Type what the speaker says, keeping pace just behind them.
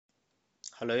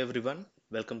Hello everyone,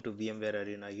 welcome to VMware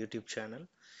Arena YouTube channel.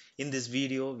 In this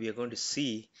video, we are going to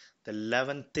see the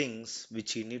 11 things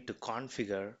which you need to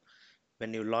configure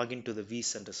when you log into the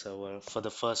vCenter server for the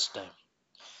first time.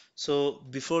 So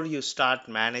before you start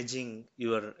managing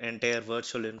your entire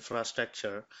virtual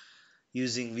infrastructure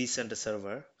using vCenter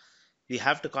server, we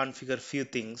have to configure few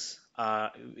things.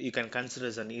 You can consider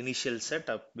as an initial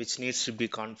setup which needs to be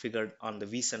configured on the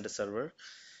vCenter server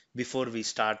before we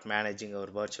start managing our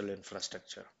virtual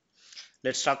infrastructure.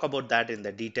 Let's talk about that in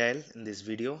the detail in this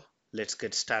video. Let's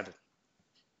get started.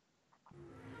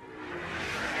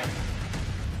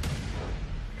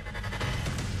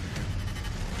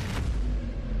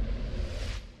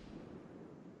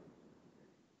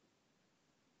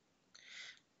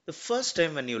 The first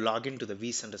time when you log into the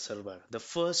vCenter server, the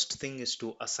first thing is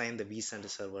to assign the vCenter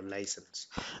server license.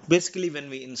 Basically, when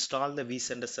we install the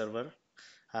vCenter server,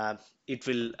 uh, it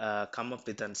will come up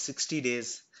with an 60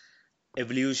 days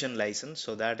evolution license,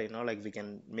 so that like we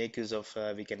can make use of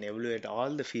we can evaluate all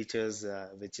the features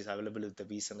which is available with the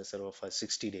vCenter server for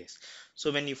 60 days.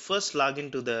 So when you first log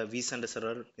into the vCenter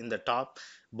server, in the top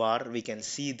bar we can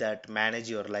see that manage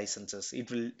your licenses. It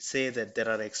will say that there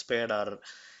are expired or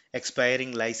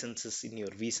expiring licenses in your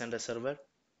vCenter server.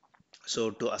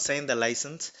 So to assign the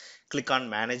license, click on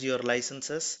manage your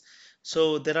licenses.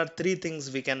 So there are three things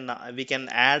we can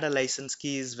add a license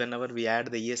keys. Whenever we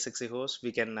add the ESXi host,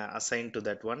 we can assign to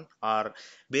that one, or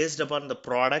based upon the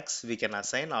products we can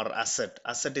assign, or asset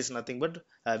is nothing but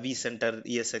vCenter,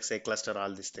 ESXi cluster,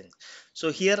 all these things.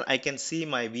 So here I can see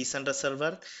my vCenter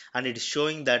server, and it is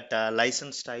showing that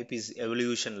license type is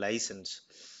evolution license,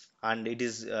 and it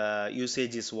is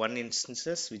usage is one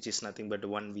instances, which is nothing but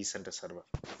one vCenter server.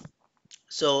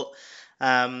 So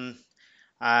um,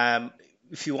 um,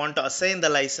 if you want to assign the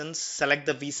license, select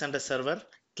the vCenter server,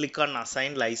 click on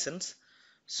assign license.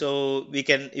 So we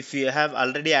can, if you have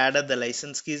already added the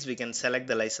license keys, we can select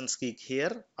the license key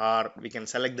here, or we can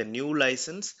select the new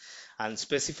license and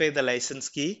specify the license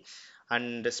key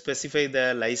and specify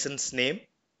the license name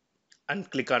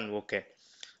and click on OK.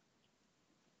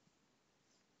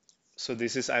 So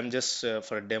this is, I'm just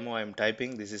for a demo, I'm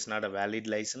typing, this is not a valid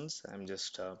license. I'm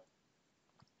just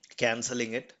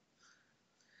canceling it.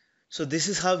 So this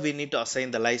is how we need to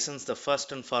assign the license. The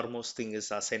first and foremost thing is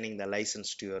assigning the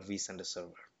license to your vCenter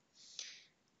server.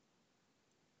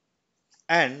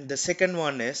 And the second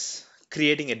one is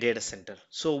creating a data center.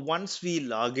 So once we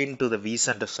log into the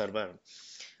vCenter server,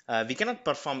 we cannot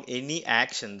perform any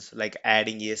actions like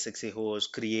adding ESXi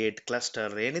host, create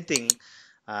cluster, anything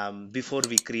before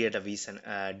we create a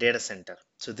vCenter, data center.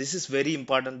 So this is very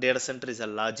important. Data center is a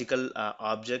logical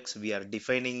objects. We are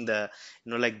defining the,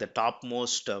 like the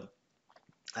topmost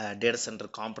data center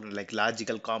component, like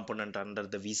logical component under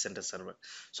the vCenter server.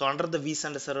 So under the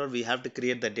vCenter server, we have to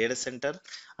create the data center.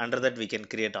 Under that, we can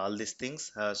create all these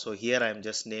things. So here I'm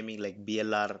just naming like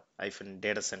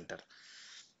BLR-data center.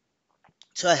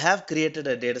 So I have created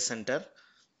a data center.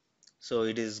 So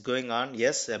it is going on.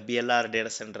 Yes, a BLR data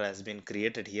center has been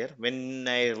created here. When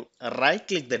I right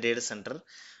click the data center,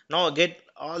 now I get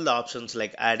all the options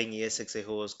like adding ESXi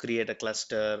host, create a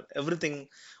cluster, everything.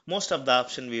 Most of the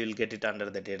option we will get it under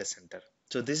the data center.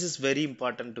 So this is very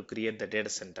important to create the data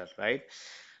center, right?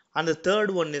 And the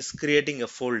third one is creating a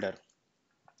folder.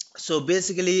 So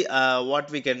basically,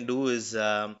 what we can do is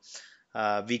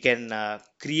we can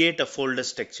create a folder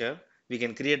structure. We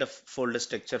can create a folder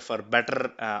structure for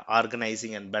better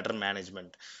organizing and better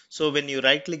management. So when you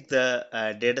right click the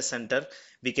data center,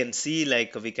 we can see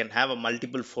like we can have a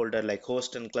multiple folder like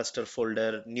host and cluster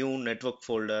folder, new network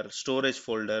folder, storage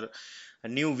folder, a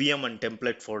new VM and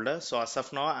template folder. So as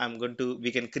of now,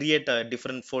 we can create a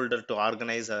different folder to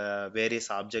organize various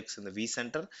objects in the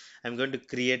vCenter. I'm going to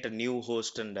create a new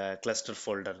host and cluster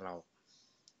folder now.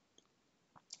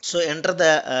 So enter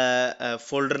the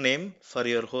folder name for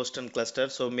your host and cluster.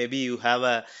 So maybe you have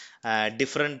a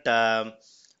different uh,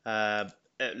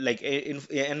 like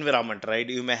environment, right?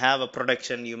 You may have a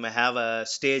production, you may have a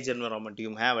stage environment, you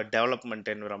may have a development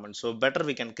environment. So better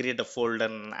we can create a folder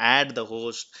and add the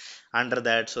host under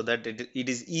that, so that it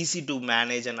is easy to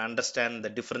manage and understand the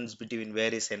difference between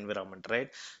various environment, right?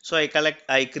 So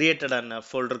I created a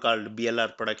folder called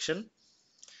BLR production,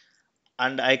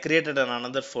 and I created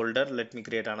another folder. Let me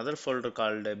create another folder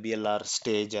called BLR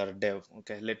stage or dev.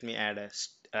 Okay, let me add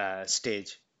a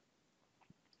stage.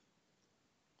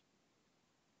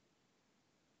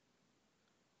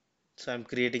 So I'm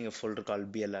creating a folder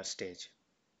called BLR stage.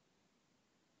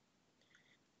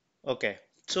 Okay,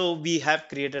 so we have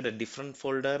created a different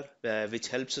folder which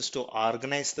helps us to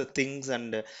organize the things,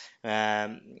 and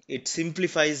it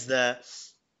simplifies the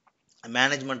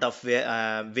management of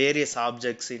various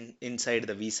objects inside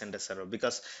the vCenter server,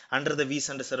 because under the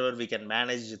vCenter server we can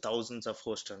manage thousands of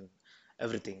hosts and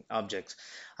everything objects.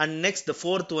 And next, the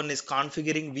fourth one is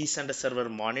configuring vCenter server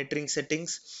monitoring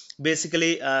settings.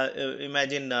 Basically,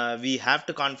 imagine we have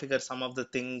to configure some of the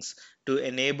things to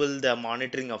enable the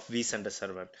monitoring of vCenter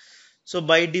server. So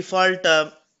by default,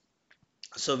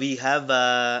 we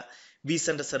have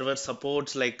vCenter server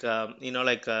supports, like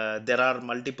there are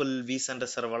multiple vCenter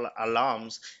server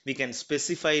alarms. We can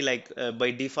specify, like by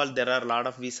default there are a lot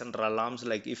of vCenter alarms,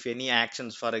 like if any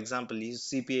actions, for example,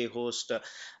 is CPA host,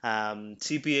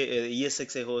 CPA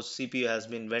ESXi host CPU has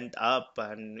been went up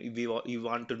and you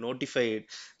want to notify it.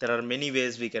 There are many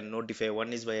ways we can notify.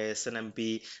 One is by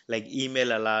SNMP, like email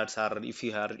alerts, or if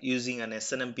you are using an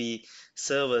SNMP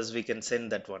servers, we can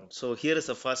send that one. So here is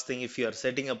the first thing: if you are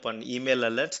setting up an email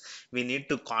alerts, we need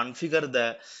to configure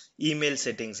the email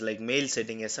settings, like mail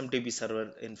setting, SMTP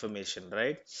server information,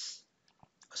 right?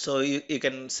 So you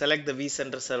can select the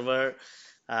vCenter server,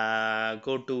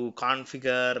 go to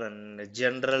configure and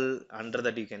general. Under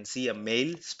that you can see a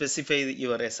mail, specify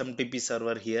your SMTP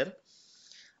server here.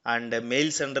 And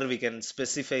mail sender, we can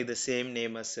specify the same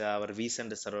name as our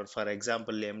vCenter server, for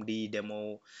example md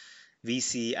demo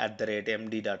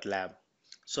vc@md.lab.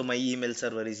 So my email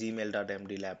server is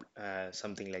email.mdlab,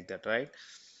 something like that, right?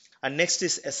 And next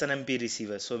is SNMP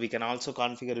receiver. So we can also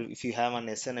configure, if you have an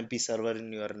SNMP server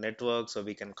in your network, so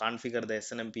we can configure the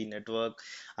SNMP network,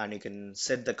 and you can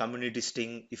set the community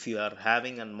sting. If you are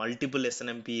having a multiple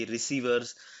SNMP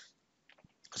receivers,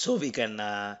 so we can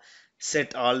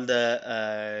set all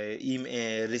the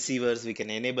receivers, we can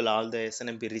enable all the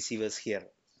SNMP receivers here.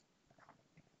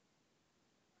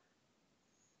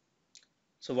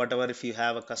 So whatever, if you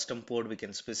have a custom port, we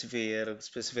can specify here,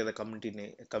 specify the community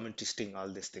name, community string, all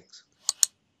these things.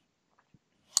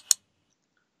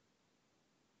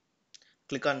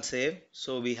 Click on save.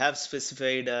 So we have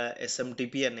specified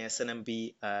SMTP and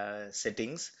SNMP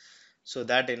settings, so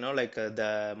that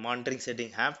the monitoring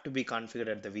setting have to be configured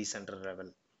at the vCenter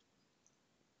level.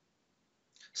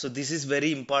 So this is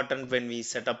very important when we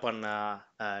set up an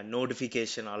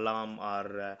notification alarm,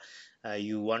 or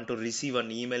you want to receive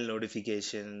an email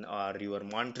notification, or your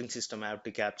monitoring system have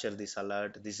to capture this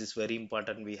alert. This is very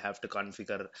important. We have to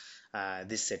configure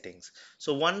these settings.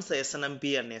 So once the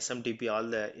SNMP and SMTP, all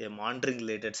the monitoring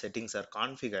related settings are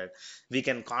configured, we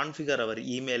can configure our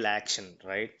email action,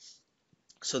 right?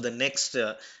 So the next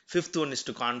fifth one is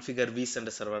to configure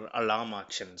vCenter server alarm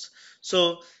actions.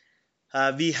 So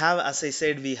we have, as I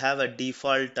said, we have a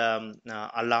default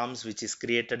alarms which is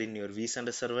created in your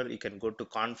vCenter server. You can go to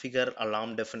configure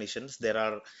alarm definitions. There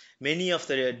are many of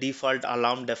the default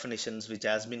alarm definitions which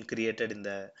has been created in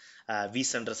the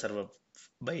vCenter server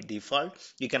by default.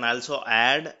 You can also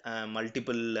add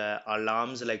multiple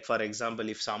alarms, like for example,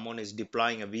 if someone is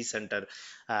deploying a vCenter,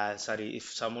 if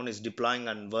someone is deploying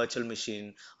a virtual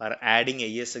machine or adding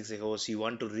a ESXi host, you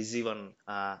want to receive an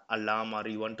alarm, or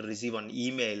you want to receive an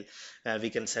email,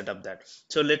 we can set up that.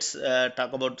 So let's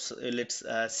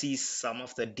see some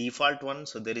of the default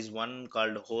ones. So there is one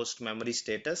called host memory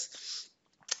status.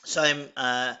 So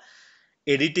I'm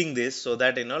editing this so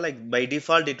that like by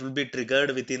default it will be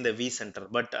triggered within the vCenter,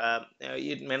 but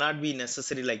it may not be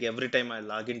necessary like every time I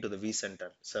log into the vCenter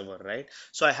server, right?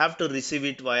 So I have to receive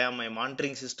it via my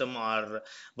monitoring system or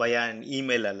via an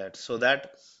email alert. So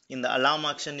that in the alarm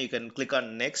action you can click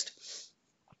on next.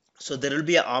 So there will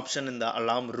be an option in the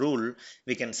alarm rule.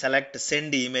 We can select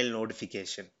send email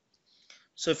notification.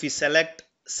 So if you select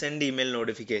send email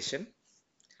notification,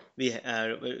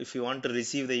 if you want to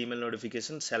receive the email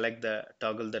notification, select the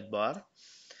toggle that bar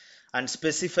and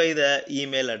specify the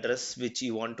email address which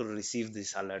you want to receive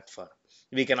this alert for.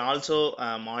 We can also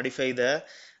modify the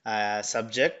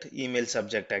subject, email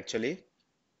subject actually.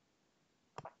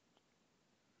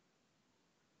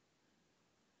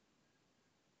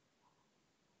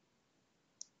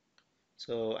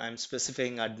 So I'm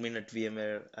specifying admin at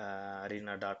VMware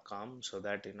arena.com, so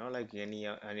that like any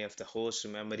of the host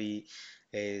memory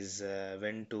is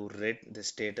went to read, the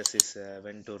status is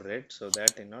went to read, so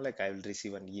that like I will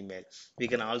receive an email. We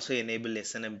can also enable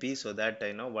SNMP, so that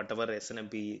whatever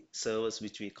SNMP servers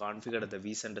which we configured at the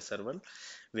vCenter server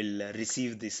will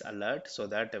receive this alert, so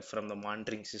that from the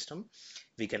monitoring system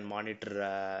we can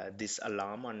monitor this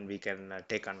alarm, and we can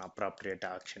take an appropriate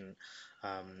action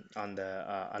on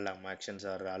the alarm actions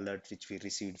or alert which we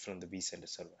received from the vCenter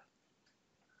server.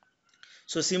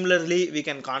 So similarly, we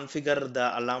can configure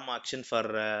the alarm action for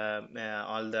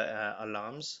all the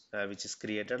alarms which is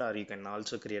created, or you can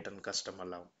also create a custom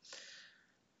alarm.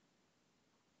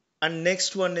 And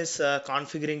next one is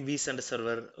configuring vCenter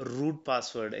server root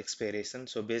password expiration.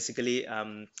 So basically,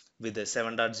 with the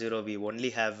 7.0, we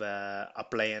only have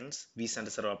appliance,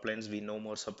 vCenter server appliance. We no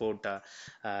more support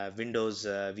Windows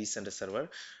vCenter server.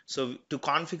 So to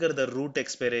configure the root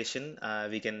expiration,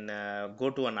 we can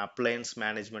go to an appliance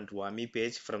management WAMI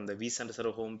page. From the vCenter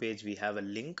server homepage, we have a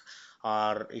link.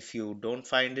 Or if you don't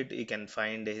find it, you can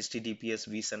find a HTTPS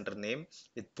vCenter name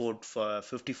with port for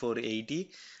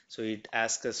 5480. So it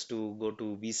asks us to go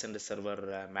to vCenter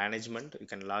server management. You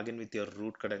can log in with your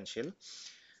root credential.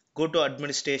 Go to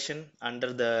administration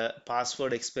under the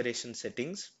password expiration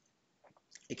settings.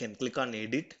 You can click on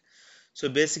edit. So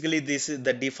basically, this is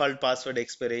the default password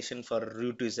expiration for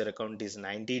root user account is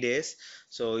 90 days.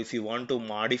 So if you want to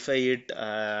modify it,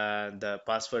 the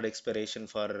password expiration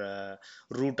for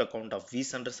root account of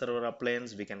vCenter server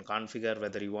appliance, we can configure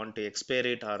whether you want to expire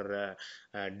it or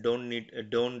don't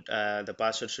the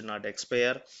password should not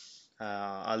expire.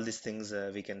 All these things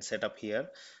we can set up here.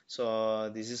 So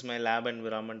this is my lab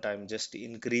environment. I'm just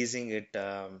increasing it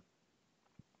to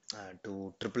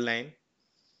 999,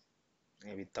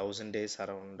 maybe 1000 days,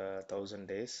 around 1000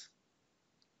 days.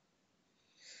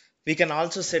 We can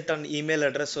also set an email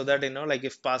address so that like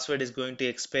if password is going to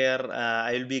expire,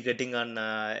 I will be getting an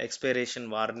expiration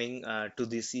warning to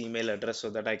this email address so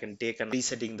that I can take and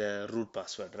resetting the root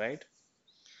password, right?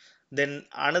 Then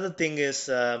another thing is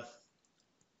the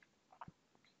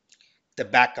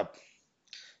backup.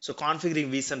 So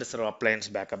configuring vCenter server appliance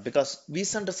backup, because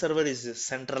vCenter server is a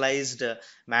centralized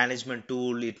management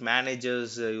tool. It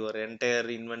manages your entire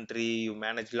inventory. You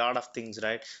manage a lot of things,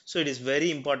 right? So it is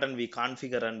very important we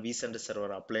configure on vCenter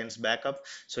server appliance backup.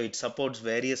 So it supports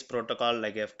various protocol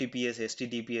like FTPS,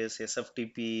 HTTPS,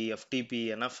 SFTP, FTP,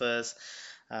 NFS,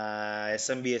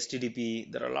 SMB, HTTP.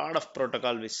 There are a lot of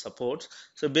protocol which supports.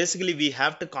 So basically, we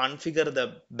have to configure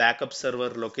the backup server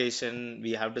location.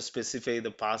 We have to specify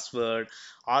the password,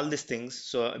 all these things.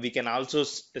 So we can also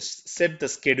set the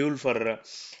schedule for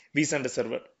vCenter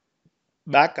server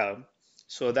backup,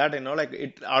 so that like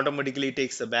it automatically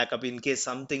takes the backup in case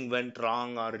something went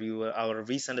wrong or our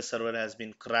vCenter server has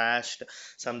been crashed,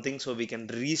 something. So we can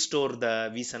restore the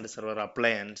vCenter server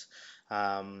appliance.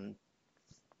 um,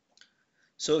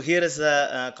 so here is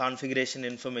the configuration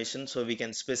information. So we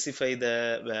can specify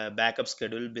the backup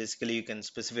schedule. Basically, you can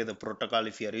specify the protocol.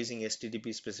 If you are using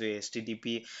HTTP, specify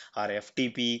HTTP or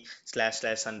FTP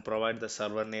 / and provide the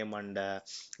server name and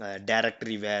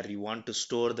directory where you want to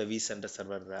store the vCenter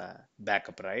server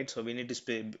backup, right? So we need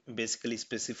to basically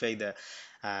specify the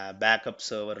backup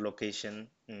server location,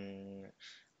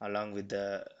 along with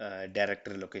the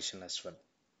directory location as well.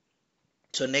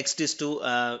 So next is to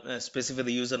specify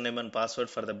the username and password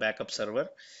for the backup server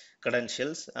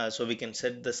credentials. So we can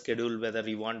set the schedule whether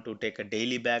you want to take a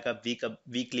daily backup,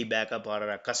 weekly backup, or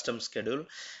a custom schedule.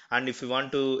 And if you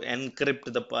want to encrypt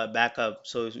the backup,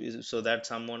 so that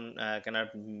someone cannot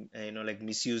like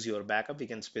misuse your backup, we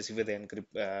can specify the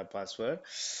encrypt password.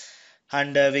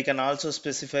 And we can also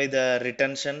specify the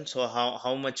retention. So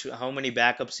how many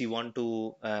backups you want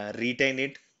to retain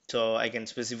it. So I can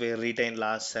specify retain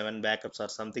last 7 backups or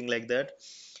something like that.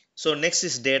 So next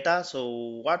is data.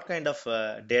 So what kind of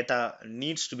data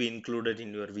needs to be included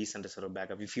in your vCenter server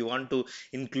backup? If you want to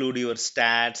include your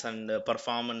stats and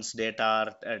performance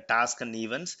data, task and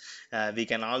events, we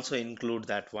can also include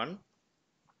that one.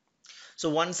 So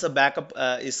once the backup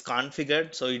is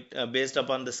configured, so it based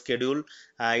upon the schedule,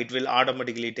 it will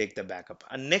automatically take the backup.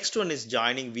 And next one is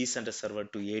joining vCenter server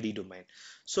to AD domain.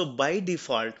 So by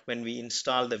default, when we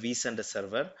install the vCenter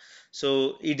server,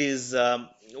 so it is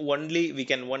only we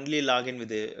can only log in with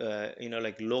the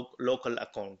like local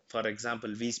account. For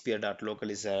example, vsphere.local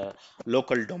is a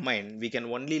local domain. We can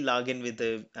only log in with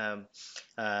the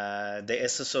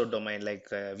SSO domain like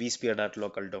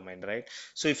vsphere.local domain, right?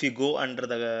 So if you go under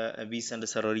the vCenter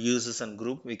server users and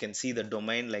group, we can see the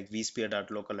domain like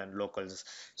vsphere.local and locals.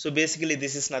 So basically,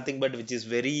 this is nothing but which is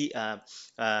very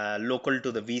local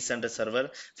to the vCenter server.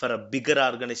 For a bigger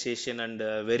organization and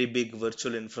very big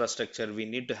virtual infrastructure, we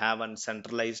need to have a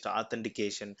centralized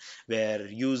authentication where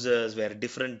users, where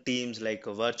different teams like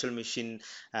a virtual machine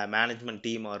management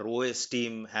team or OS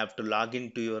team have to log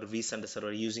into your vCenter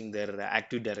server using their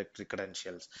Active Directory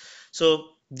credentials.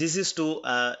 So this is to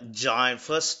join.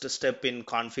 First step in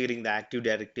configuring the Active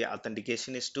Directory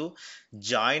authentication is to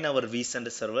join our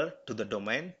vCenter server to the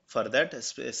domain. For that,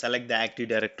 select the Active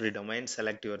Directory domain,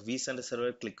 select your vCenter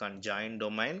server, click on join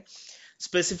domain,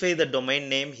 specify the domain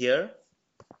name here.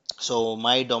 So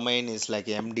my domain is like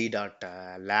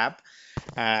md.lab.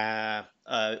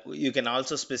 You can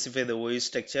also specify the OS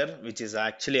structure, which is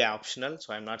actually optional,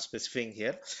 so I'm not specifying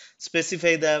here.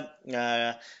 Specify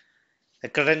the The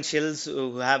credentials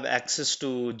who have access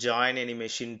to join any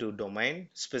machine to domain,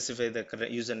 specify the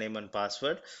username and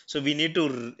password. So we need to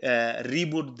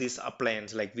reboot this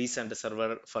appliance like vCenter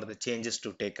server for the changes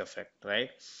to take effect, right?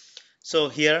 So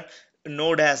here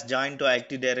node has joined to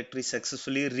Active Directory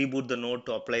successfully. Reboot the node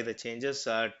to apply the changes.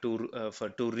 To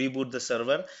reboot the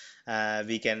server,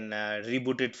 we can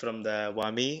reboot it from the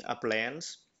WAMI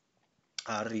appliance,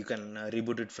 or you can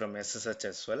reboot it from SSH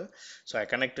as well. So I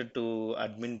connected to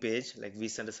admin page like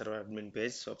vCenter server admin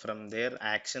page. So from there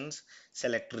actions,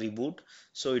 select reboot.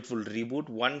 So it will reboot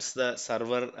once the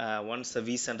once the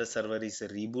vCenter server is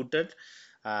rebooted.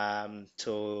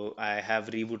 So I have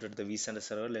rebooted the vCenter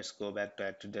server. Let's go back to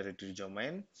Active Directory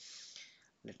domain.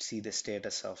 Let's see the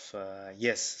status of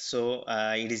yes. So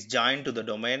it is joined to the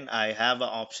domain. I have an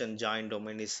option join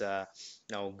domain is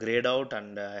now grayed out,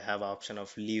 and I have option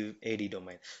of leave AD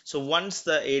domain. So once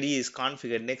the AD is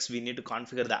configured, next we need to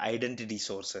configure the identity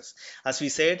sources. As we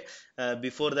said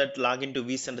before, that login to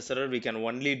vCenter server we can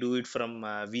only do it from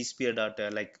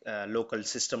vSphere local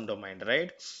system domain,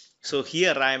 right? So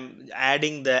here I'm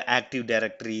adding the Active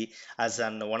Directory as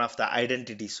one of the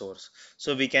identity source.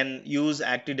 So we can use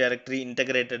Active Directory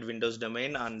integrated Windows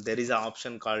domain, and there is an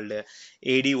option called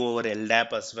AD over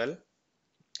LDAP as well.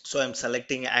 So I'm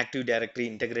selecting Active Directory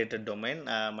integrated domain.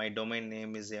 My domain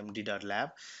name is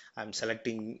md.lab. I'm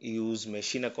selecting use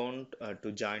machine account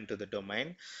to join to the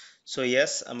domain. So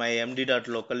yes, my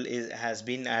md.local has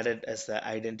been added as the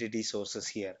identity sources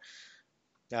here.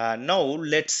 Now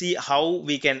let's see how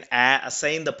we can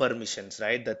assign the permissions,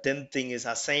 right? The 10th thing is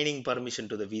assigning permission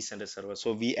to the vCenter server.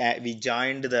 So we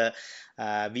joined the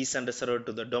vCenter server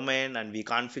to the domain, and we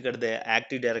configured the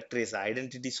Active Directory as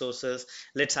identity sources.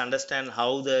 Let's understand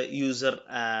how the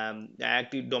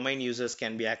active domain users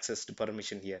can be accessed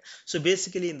permission here. So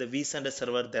basically in the vCenter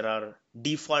server there are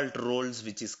default roles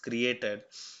which is created.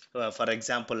 For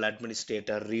example,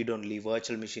 administrator, read only,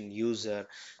 virtual machine user.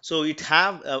 So it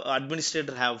have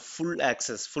administrator have full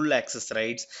access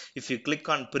rights. If you click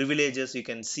on privileges, you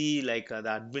can see like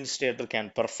the administrator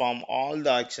can perform all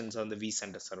the actions on the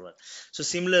vCenter server. So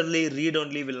similarly, read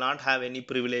only will not have any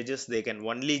privileges. They can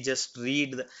only just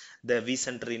read the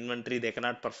vCenter inventory. They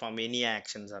cannot perform any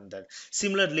actions on that.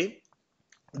 Similarly,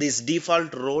 this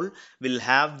default role will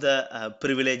have the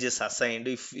privileges assigned.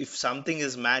 If something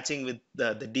is matching with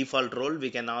the default role, we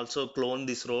can also clone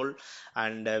this role,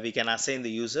 and we can assign the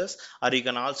users. Or you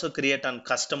can also create a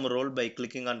custom role by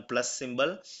clicking on plus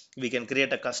symbol. We can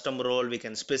create a custom role. We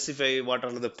can specify what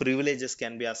are the privileges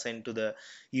can be assigned to the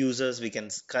users. We can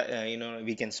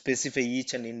we can specify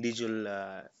each and individual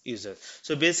user.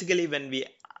 So basically when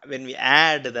we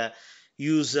add the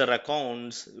user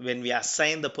accounts, when we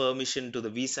assign the permission to the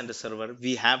vCenter server,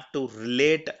 we have to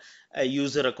relate a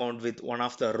user account with one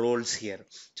of the roles here.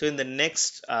 So in the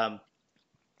next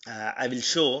I will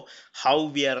show how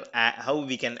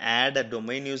we can add a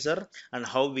domain user and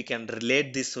how we can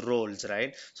relate these roles,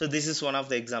 right? So this is one of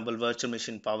the example virtual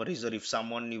machine power user. If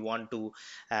someone you want to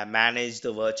manage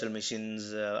the virtual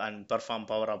machines and perform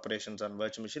power operations on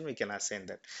virtual machine, we can assign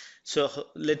that. So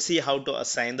let's see how to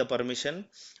assign the permission.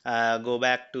 Go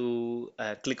back to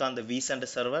click on the vCenter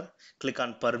server, click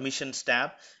on permissions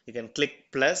tab. You can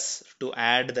click plus to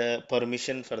add the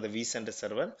permission for the vCenter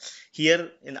server.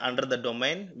 Here in under the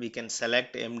domain, we can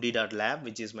select md.lab,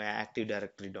 which is my Active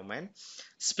Directory domain.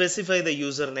 Specify the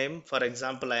username. For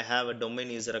example, I have a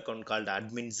domain user account called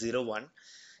admin01.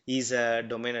 Is a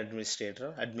domain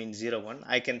administrator, admin01.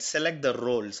 I can select the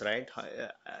roles, right?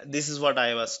 This is what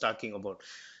I was talking about.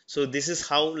 So this is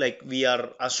how like we are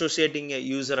associating a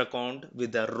user account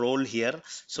with a role here,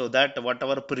 so that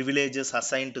whatever privileges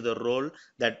assigned to the role,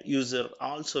 that user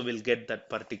also will get that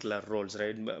particular roles,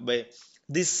 right? By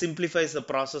this simplifies the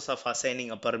process of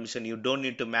assigning a permission. You don't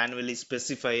need to manually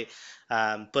specify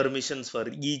permissions for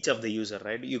each of the user,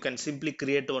 right? You can simply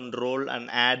create one role and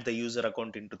add the user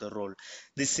account into the role.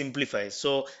 This simplifies.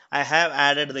 So I have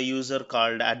added the user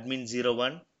called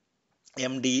admin01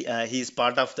 MD. He is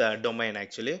part of the domain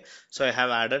actually. So I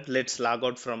have added. Let's log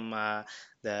out from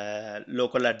the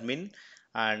local admin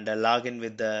and log in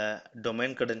with the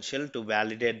domain credential to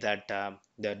validate that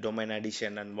the domain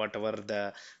addition and whatever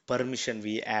the permission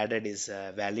we added is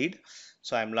valid.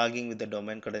 So I'm logging with the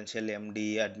domain credential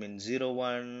MD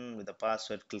admin01 with the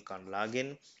password. Click on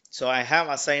login. So I have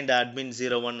assigned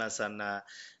admin01 as an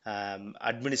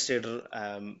administrator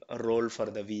role for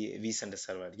the vCenter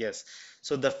server. Yes.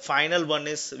 So the final one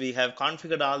is we have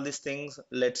configured all these things.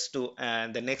 Let's do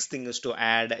the next thing is to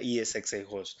add ESXi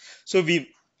host. So we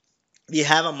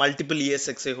have a multiple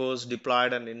ESXi hosts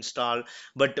deployed and installed,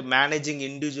 but managing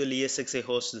individual ESXi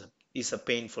hosts is a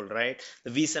painful, right?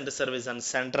 The vCenter server is a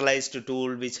centralized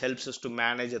tool which helps us to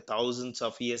manage thousands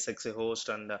of ESXi hosts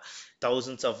and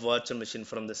thousands of virtual machine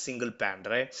from the single pan,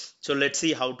 right? So let's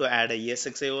see how to add a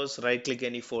ESXi host. Right click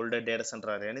any folder, data center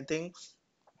or anything,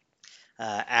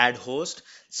 add host,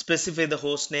 specify the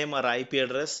host name or IP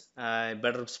address.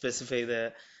 Better specify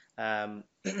the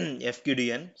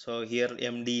FQDN. So here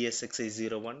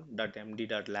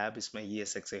mdesxi01.md.lab is my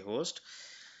ESXi host.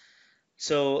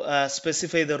 So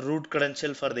specify the root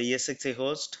credential for the ESXi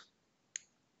host,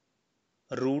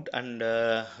 root and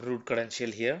root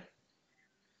credential here.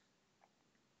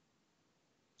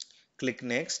 Click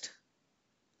next.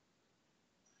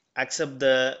 Accept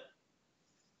the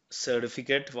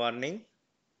certificate warning,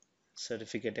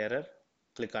 certificate error.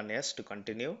 Click on yes to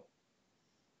continue.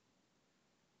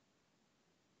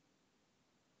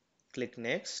 Click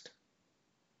next.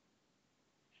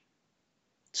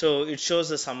 So it shows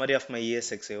the summary of my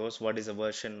ESXi host, what is the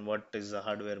version, what is the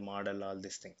hardware model, all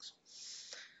these things.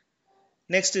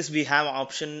 Next is we have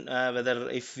option whether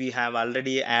if we have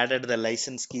already added the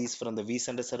license keys from the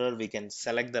vCenter server, we can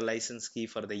select the license key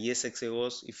for the ESXi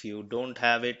host. If you don't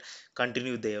have it,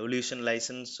 continue the evolution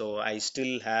license. So I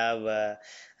still have a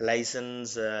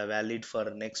license valid for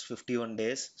next 51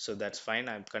 days. So that's fine.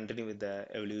 I'm continue with the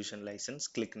evolution license.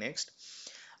 Click next.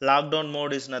 Lockdown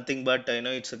mode is nothing but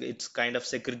it's kind of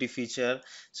security feature,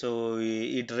 so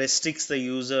it restricts the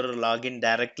user login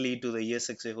directly to the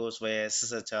ESXi host via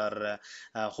SSH or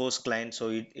host client, so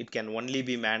it can only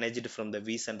be managed from the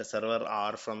vCenter server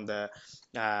or from the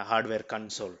hardware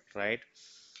console, right?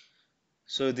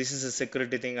 So this is a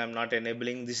security thing I'm not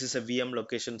enabling. This is a VM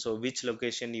location, so which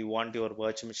location you want your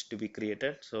virtual machine to be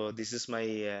created. So this is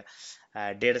my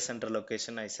data center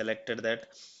location. I selected that.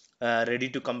 Ready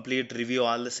to complete, review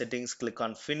all the settings, click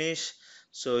on finish.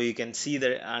 So you can see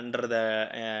that under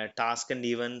the task and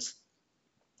events,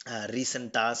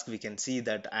 recent task, we can see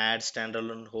that add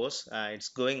standalone host, it's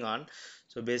going on.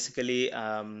 So basically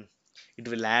it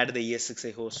will add the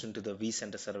ESXi host into the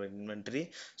vCenter server inventory.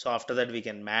 So after that we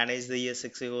can manage the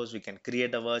ESXi host, we can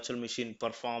create a virtual machine,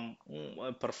 perform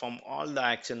all the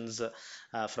actions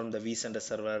from the vCenter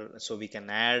server. So we can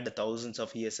add thousands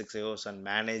of ESXi hosts and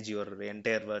manage your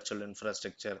entire virtual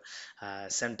infrastructure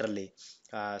centrally.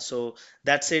 So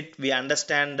that's it. We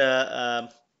understand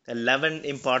 11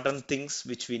 important things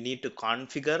which we need to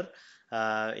configure,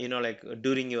 like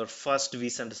during your first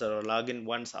vCenter server login.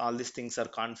 Once all these things are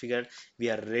configured, we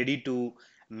are ready to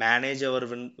manage our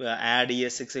add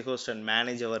ESXi host and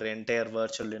manage our entire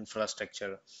virtual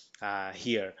infrastructure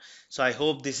here. So I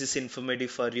hope this is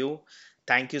informative for you.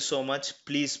 Thank you so much.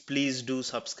 Please do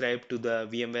subscribe to the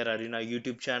VMware Arena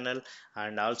YouTube channel,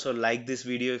 and also like this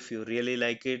video if you really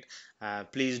like it.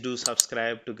 Please do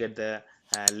subscribe to get the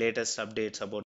latest updates about